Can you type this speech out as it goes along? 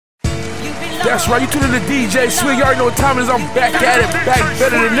That's right, you tune in to DJ Swig. You already know what time it is. I'm back at it, back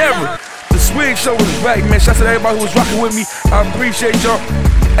better than ever. The Swig Show is back, man. Shout out to everybody who was rocking with me. I appreciate y'all.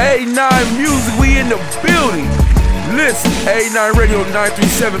 A9 Music, we in the building. Listen, A9 Radio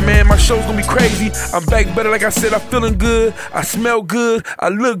 937, man. My show's gonna be crazy. I'm back better, like I said. I'm feeling good. I smell good. I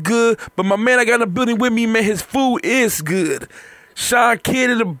look good. But my man I got in the building with me, man, his food is good. Sean Kidd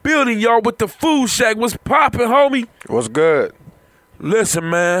in the building, y'all, with the Food Shack. What's poppin', homie? What's good? Listen,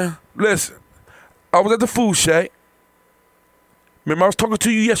 man. Listen. I was at the Food Shack. Remember, I was talking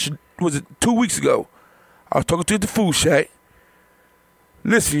to you yesterday. Was it 2 weeks ago? I was talking to you at the Food Shack.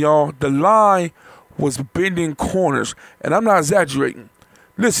 Listen, y'all. The line was bending corners. And I'm not exaggerating.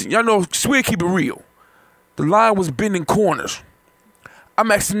 Listen, y'all know Swig keep it real. The line was bending corners.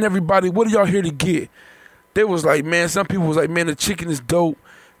 I'm asking everybody, what are y'all here to get? They was like, man, some people was like, man, the chicken is dope.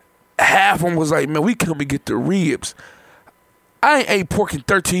 Half of them was like, man, we come and get the ribs. I ain't ate pork in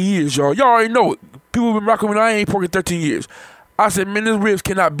 13 years, y'all. Y'all already know it. People been rocking with me. I ain't ate pork in 13 years. I said, man, these ribs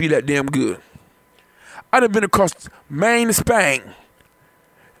cannot be that damn good. I done been across Maine and Spain.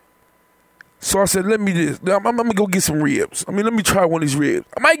 So I said, I'm going to go get some ribs. let me try one of these ribs.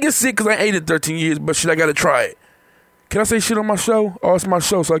 I might get sick because I ain't ate it in 13 years, but shit, I got to try it. Can I say shit on my show? Oh, it's my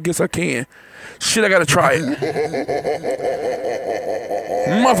show, so I guess I can. Shit, I gotta try it.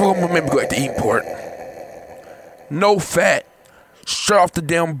 Motherfucker gonna make me go back to eating pork. No fat. Straight off the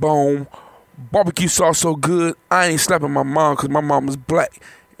damn bone. Barbecue sauce so good, I ain't slapping my mom because my mom was black.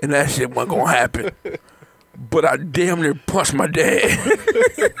 And that shit wasn't gonna happen. But I damn near punched my dad.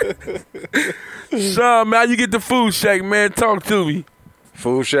 Sean, man, how you get the Food Shack, man? Talk to me.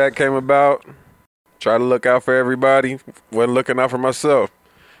 Food Shack came about. Try to look out for everybody. Wasn't looking out for myself.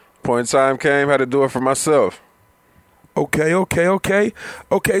 Point in time came, had to do it for myself. Okay.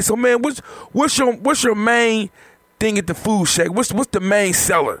 So man, what's your main thing at the Food Shack? What's the main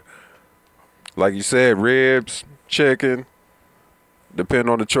seller? Like you said, ribs, chicken. Depending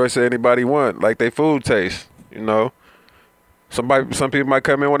on the choice that anybody want, like they food taste. You know, some people might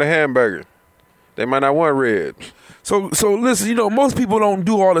come in with a hamburger. They might not want ribs. So listen, you know, most people don't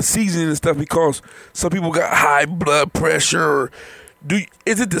do all the seasoning and stuff because some people got high blood pressure.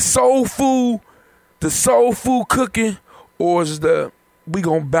 Is it the soul food cooking, or is we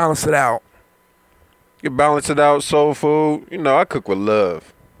gonna balance it out? You balance it out, soul food. You know, I cook with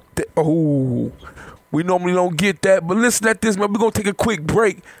love. We normally don't get that, but listen at this, man. We're gonna take a quick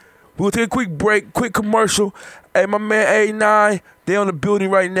break. Quick commercial. Hey, my man A9, they on the building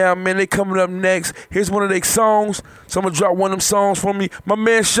right now, man. They coming up next. Here's one of their songs. So I'm gonna drop one of them songs for me. My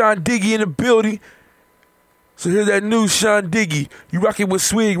man Sean Diggy in the building. So here's that new Sean Diggy. You rocking with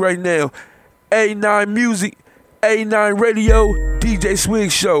Swig right now. A9 Music, A9 Radio, DJ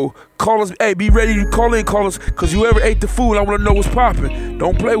Swig Show. Call us. Hey, be ready to call us, because whoever ate the food, I want to know what's popping.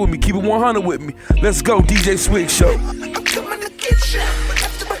 Don't play with me. Keep it 100 with me. Let's go, DJ Swig Show. I'm coming to get you, but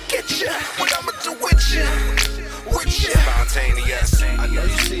after I get you, what I'ma do with you? Spontaneous. I know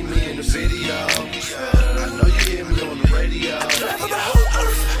you see me in the video. I know you hear me on the radio. Travel the whole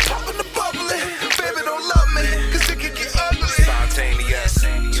earth, popping the bubbly. Baby, don't love me, cause it can get ugly. Spontaneous.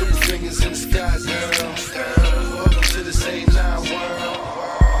 2 fingers in the sky, girl. Welcome to the A9 world.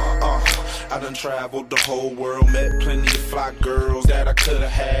 I done traveled the whole world, met plenty of fly girls that I could've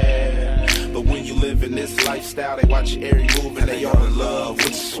had. But when you live in this lifestyle, they watch your every move and they all in love with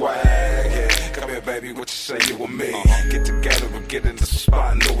your swag. Yeah. Come here, baby, what you say you with me? Get together and get in the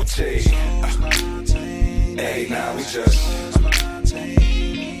spot, know what you Hey, now we just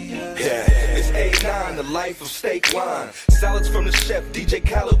yeah, it's A9, the life of steak wine. Salads from the chef, DJ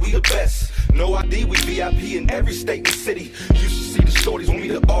Khaled, we the best. No ID, we VIP in every state and city. Used to see the shorties want me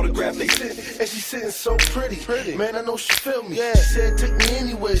to autograph they sit. And she sitting so pretty. Man, I know she feel me. Yeah. She said take me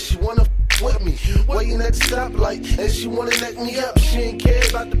anywhere, she wanna with me. Waiting at the stoplight, and she wanna neck me up. She ain't care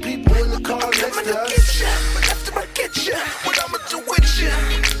about the people in the car next to us. Get ya, but after I get ya, what I'ma do with ya?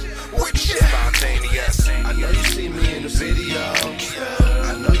 Spontaneous. I know you see me in the video.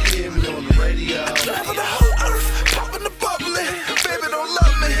 I know you hear me on the radio. Travel the whole earth, popping the bubbly. Baby, don't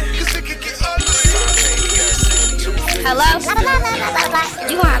love me, cause it can get ugly. Hello?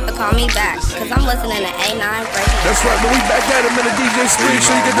 You gonna have to call me back, cause I'm listening to A9 Radio. That's right, man. We back at it, man. The DJ Swig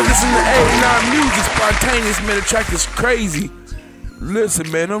Show. You get to listen to A9 Music. Spontaneous, man. The track is crazy.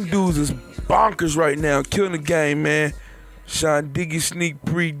 Listen, man. Them dudes is bonkers right now. Killing the game, man. Sean Diggy, Sneak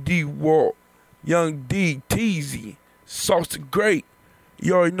Pre, D Walt, Young D, Teasy, Sauce the Great.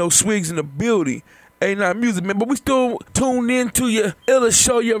 You already know Swig's in the building. A9 Music, man. But we still tuned in to your illest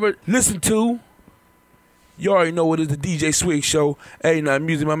show you ever listened to. You already know what it is, the DJ Swig Show. A9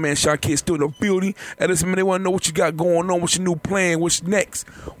 Music, my man Sean Kidd still in the building. And listen, man, they want to know what you got going on, what's your new plan, what's next,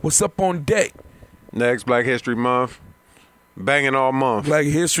 what's up on deck. Next, Black History Month. Banging all month. Black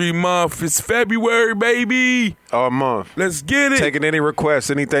History Month. It's February, baby. All month. Let's get it. Taking any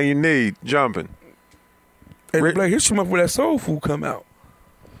requests, anything you need, jumping. And Black History Month, where that soul food come out.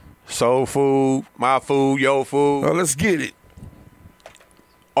 Soul food, my food, your food. Oh, let's get it.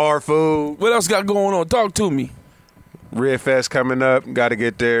 Our food. What else got going on? Talk to me. Red Fest coming up. Got to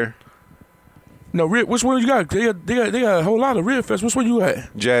get there. No, which one you got? They got a whole lot of Red Fest. Which one you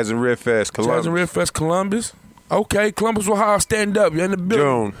at? Jazz and Red Fest, Columbus. Jazz and Red Fest, Columbus. Okay, Columbus, Ohio, stand up. You're in the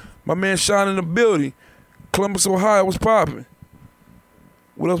building. June. My man Sean in the building. Columbus, Ohio, what's popping?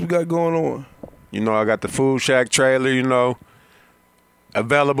 What else we got going on? You know, I got the Food Shack trailer, you know.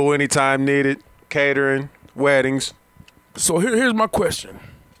 Available anytime needed. Catering, weddings. So here's my question.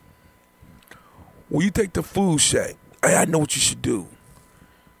 When you take the Food Shack, I know what you should do.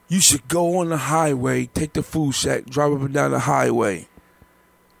 You should go on the highway, take the Food Shack, drive up and down the highway,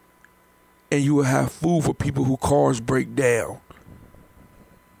 and you will have food for people whose cars break down.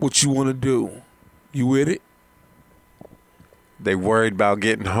 What you want to do? You with it? They worried about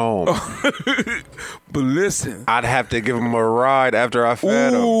getting home. But listen. I'd have to give them a ride after I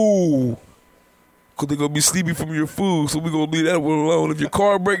fed them. Ooh. Because they're going to be sleepy from your food, so we're going to leave that one alone. If your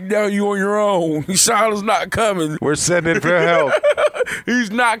car breaks down, you on your own. Charlotte's not coming. We're sending for help. He's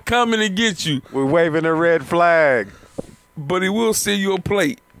not coming to get you. We're waving a red flag. But he will send you a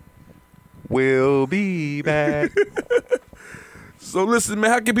plate. We'll be back. So listen,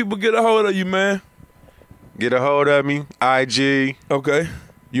 man, how can people get a hold of you, man? Get a hold of me. IG. Okay.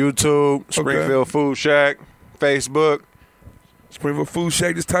 YouTube. Springfield Food Shack. Facebook. Springfield Food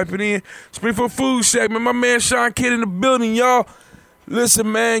Shack, just type it in. Springfield Food Shack, man. My man Sean Kidd in the building, y'all.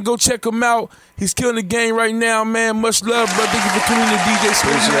 Listen, man, go check him out. He's killing the game right now, man. Much love, bro. Thank you for tuning in to DJ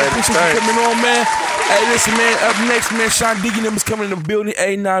Swig. Appreciate you coming on, man. Hey, listen, man. Up next, man, Sean Diggy them is coming in the building.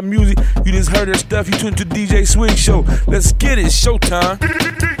 A9 Music. You just heard that stuff. You tuned to the DJ Swig Show. Let's get it. Showtime.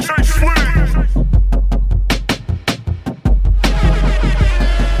 DJ Swig.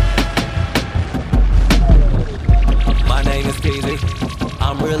 My name is Peasy.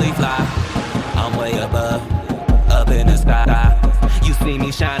 I'm really fly. I'm way above, up in the sky. You see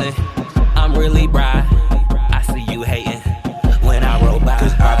me shining. I'm really bright. I see you hating when I roll by.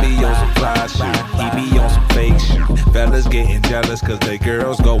 Cause I be on some fly shit, he be on some fake shit. Fellas getting jealous cause they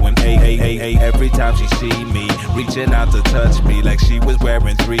girls going ay. Every time she see me, reaching out to touch me like she was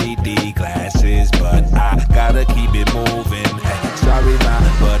wearing 3D glasses. But I gotta keep it moving. Sorry ma,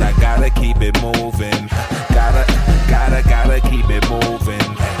 but I gotta keep it moving. Gotta keep it moving.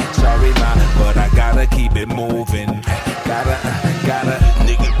 Sorry ma, but I gotta keep it moving. Gotta.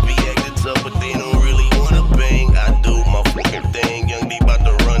 Niggas be acting tough, but they don't really wanna bang. I do my fucking thing, young D bout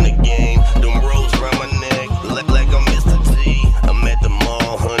to run the game. Them rolls round my neck, like I'm Mr. T. I'm at the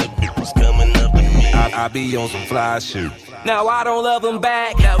mall, 100 bitches coming up to me. I be on some fly shit. Now I don't love them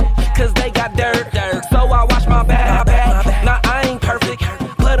back, cause they got dirt. So I wash my back. Now I ain't perfect,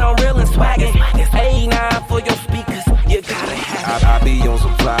 but I'm real and swaggin'. A9 for your speakers, you gotta have it. I be on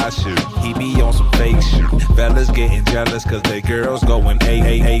some fly shit, he be on some fake shit. Fellas getting jealous cause they girls going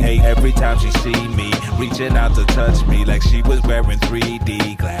ay. Every time she see me, reaching out to touch me like she was wearing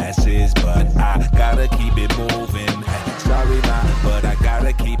 3D glasses.